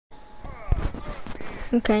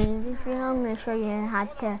Okay, in this video I'm going to show you how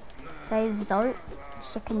to save zote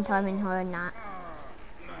second time in Horror Night.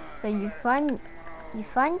 So you find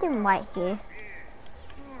him right here.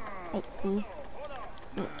 Right here.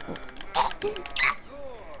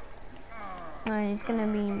 And he's gonna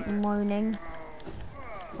be moaning,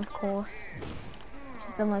 of course. Which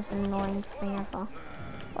is the most annoying thing ever.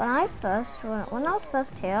 When I was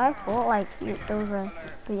first here, I thought like there was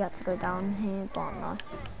you had to go down here, but no.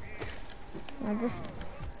 I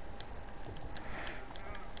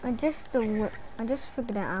just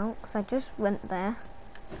figured it out because I just went there,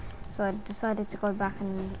 so I decided to go back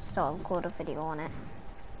and start record a video on it.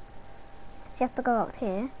 So you have to go up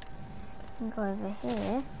here and go over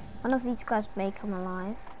here. One of these guys may come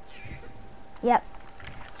alive. Yep.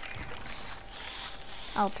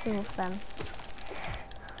 Oh, two of them.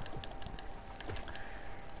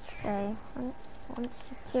 Okay, once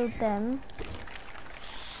you killed them.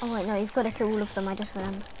 Oh wait, no, you've got to kill all of them, I just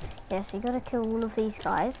remembered. Yeah, so you got to kill all of these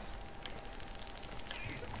guys.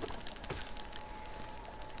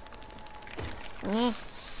 Yeah.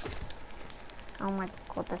 Oh my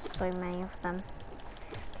god, there's so many of them.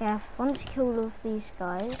 Okay, once you kill all of these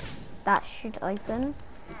guys, that should open.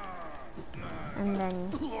 And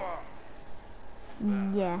then,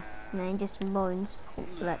 yeah, and then it just moans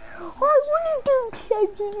like, I want to do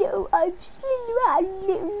closey little obscene around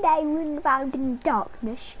little neighbouring around in the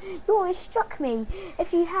darkness. You always struck me.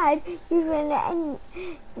 If you had, you were at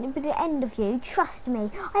the end of you. Trust me,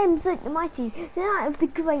 I am Zote the Mighty, the Knight of the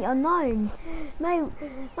Great Unknown. My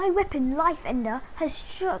weapon, Life Ender, has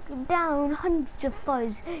struck down hundreds of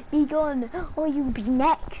foes. Be gone, or you'll be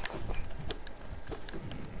next.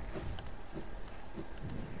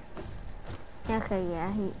 Okay,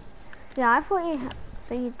 yeah, I thought you.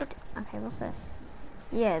 So you did. Okay, what's this?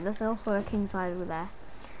 Yeah, there's also a king side over there.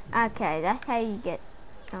 Okay, that's how you get.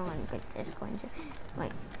 I'm gonna get this coin.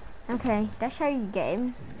 Wait. Okay, that's how you get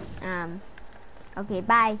him. Okay,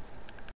 bye.